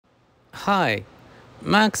Hi,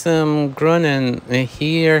 Maxim Grunin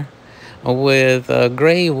here with a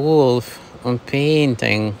gray wolf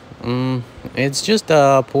painting. It's just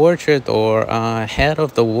a portrait or a head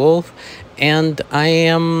of the wolf, and I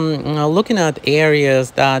am looking at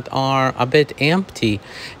areas that are a bit empty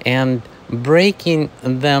and breaking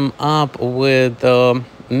them up with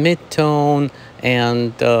mid-tone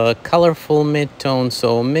and colorful mid-tone,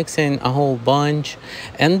 so mixing a whole bunch,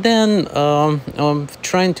 and then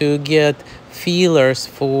trying to get feelers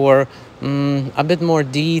for a bit more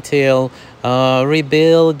detail,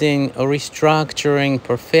 rebuilding, restructuring,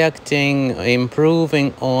 perfecting,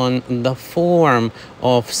 improving on the form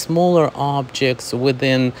of smaller objects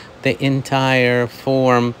within the entire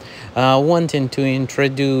form, wanting to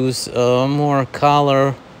introduce more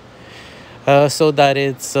color so that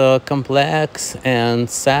it's complex and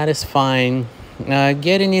satisfying.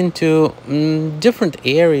 Getting into different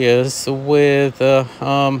areas with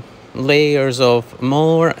layers of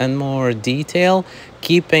more and more detail,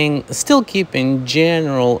 still keeping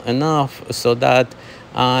general enough so that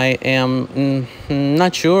I am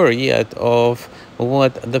not sure yet of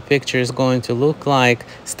what the picture is going to look like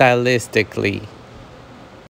stylistically.